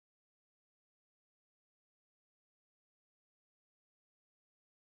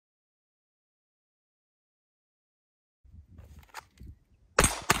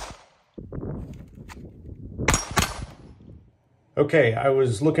Okay, I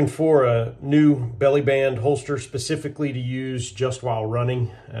was looking for a new belly band holster specifically to use just while running.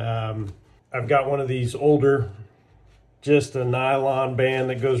 I've got one of these older, just a nylon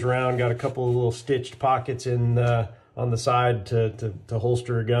band that goes around, got a couple of little stitched pockets in on the side to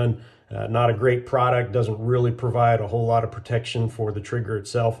holster a gun. Not a great product, doesn't really provide a whole lot of protection for the trigger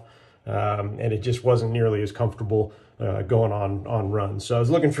itself, and it just wasn't nearly as comfortable going on runs. So I was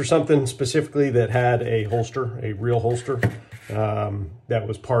looking for something specifically that had a holster, a real holster, that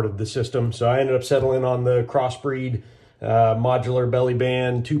was part of the system. So I ended up settling on the CrossBreed Modular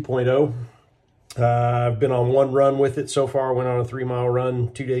Bellyband 2.0. I've been on one run with it so far. Went on a 3-mile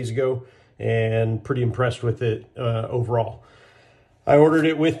run 2 days ago and pretty impressed with it overall. I ordered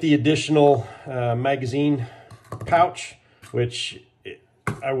it with the additional magazine pouch, which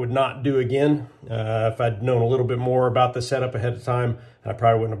I would not do again. If I'd known a little bit more about the setup ahead of time, I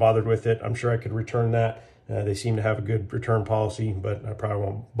probably wouldn't have bothered with it. I'm sure I could return that. They seem to have a good return policy, but I probably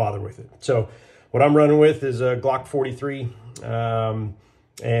won't bother with it. So what I'm running with is a Glock 43.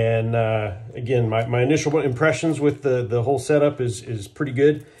 Again, my initial impressions with the whole setup is pretty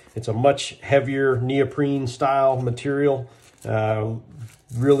good. It's a much heavier neoprene style material,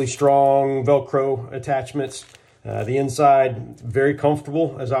 really strong Velcro attachments. The inside, very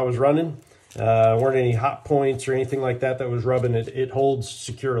comfortable as I was running. Weren't any hot points or anything like that was rubbing it. It holds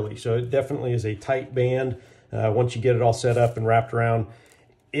securely. So it definitely is a tight band once you get it all set up and wrapped around.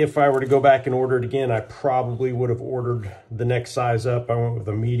 If I were to go back and order it again, I probably would have ordered the next size up. I went with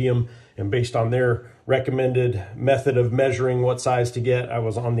a medium, and based on their recommended method of measuring what size to get, I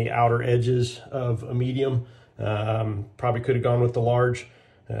was on the outer edges of a medium. Probably could have gone with the large.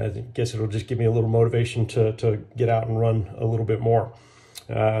 I guess it'll just give me a little motivation to get out and run a little bit more.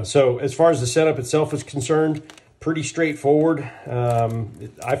 So as far as the setup itself is concerned, pretty straightforward.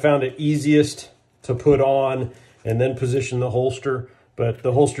 I found it easiest to put on and then position the holster. But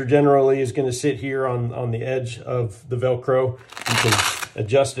the holster generally is going to sit here on the edge of the Velcro. You can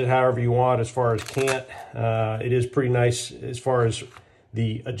adjust it however you want as far as cant. It is pretty nice as far as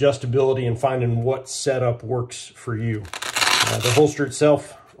the adjustability and finding what setup works for you. The holster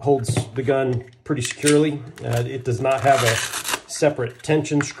itself holds the gun pretty securely. It does not have a separate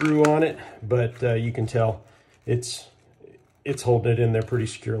tension screw on it, but you can tell it's holding it in there pretty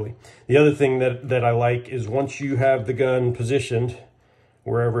securely. The other thing that I like is once you have the gun positioned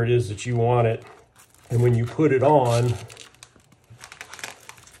wherever it is that you want it, and when you put it on,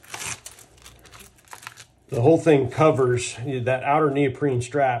 the whole thing covers, that outer neoprene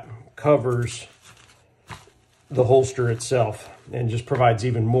strap covers the holster itself and just provides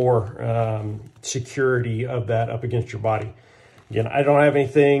even more security of that up against your body. Again, I don't have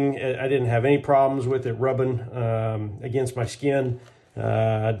anything, I didn't have any problems with it rubbing against my skin.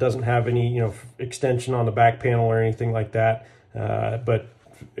 It doesn't have any, extension on the back panel or anything like that. But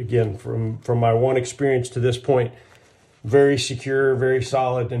again, from my one experience to this point, very secure, very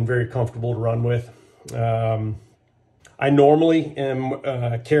solid, and very comfortable to run with. I normally am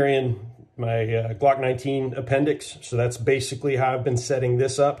carrying my Glock 19 appendix, so that's basically how I've been setting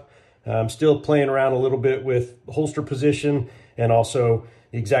this up. I'm still playing around a little bit with holster position and also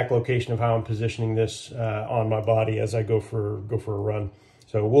the exact location of how I'm positioning this on my body as I go for a run.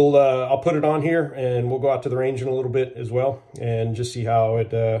 So I'll put it on here and we'll go out to the range in a little bit as well and just see how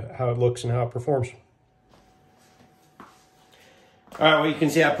it looks and how it performs. All right, well, you can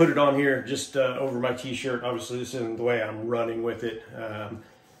see I put it on here just over my t-shirt. Obviously, this isn't the way I'm running with it.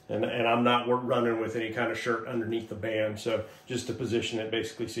 And I'm not running with any kind of shirt underneath the band. So just to position it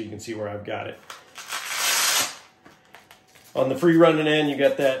basically so you can see where I've got it. On the free running end, you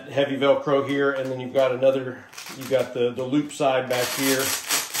got that heavy Velcro here, and then you've got the loop side back here,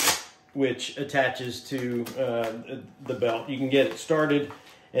 which attaches to the belt. You can get it started,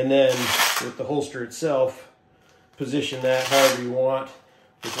 and then with the holster itself, position that however you want,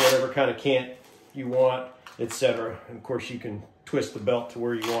 with whatever kind of cant you want, etc. And of course, you can twist the belt to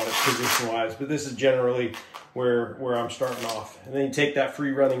where you want it position-wise, but this is generally where I'm starting off. And then you take that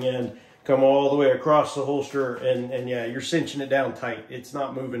free running end, come all the way across the holster, and yeah, you're cinching it down tight. It's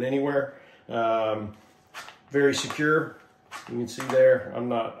not moving anywhere. Very secure. You can see there, I'm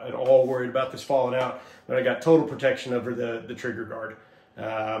not at all worried about this falling out, but I got total protection over the trigger guard.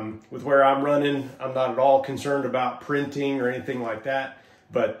 With where I'm running, I'm not at all concerned about printing or anything like that,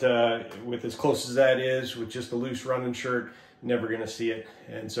 but with as close as that is, with just a loose running shirt, never gonna see it.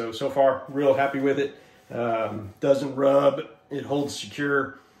 And so far, real happy with it. Doesn't rub, it holds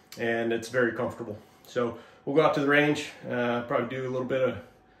secure, and it's very comfortable. So we'll go out to the range, probably do a little bit of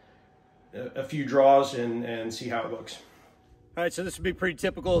a few draws and see how it looks. All right, so this would be pretty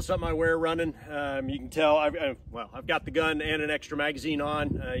typical of something I wear running. You can tell, I've got the gun and an extra magazine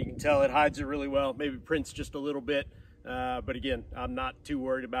on. You can tell it hides it really well. Maybe prints just a little bit, but again, I'm not too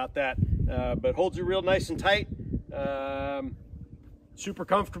worried about that. But holds it real nice and tight. Super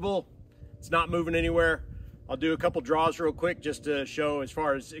comfortable. It's not moving anywhere. I'll do a couple draws real quick just to show as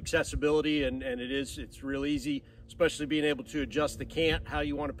far as accessibility, and it's real easy, especially being able to adjust the cant, how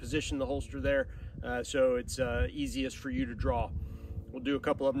you want to position the holster there. So it's easiest for you to draw. We'll do a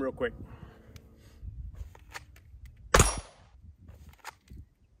couple of them real quick.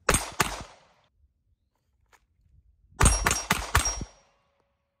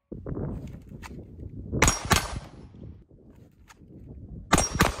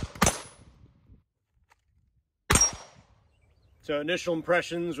 So initial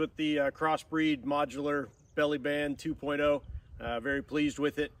impressions with the CrossBreed Modular Bellyband 2.0. Very pleased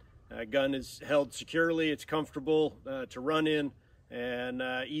with it. Gun is held securely, it's comfortable to run in, and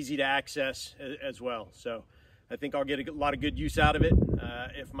easy to access as well. So I think I'll get a lot of good use out of it.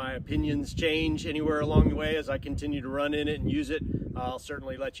 If my opinions change anywhere along the way as I continue to run in it and use it, I'll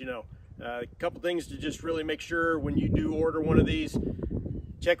certainly let you know. A couple things to just really make sure when you do order one of these,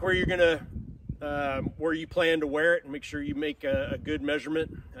 check where you're gonna where you plan to wear it, and make sure you make a good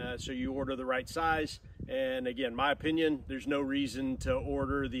measurement so you order the right size. And again, my opinion, there's no reason to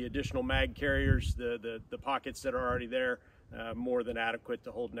order the additional mag carriers. The pockets that are already there, more than adequate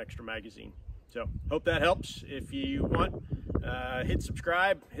to hold an extra magazine. So hope that helps. If you want, hit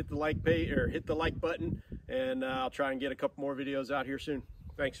subscribe, hit the like button, and I'll try and get a couple more videos out here soon.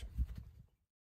 Thanks.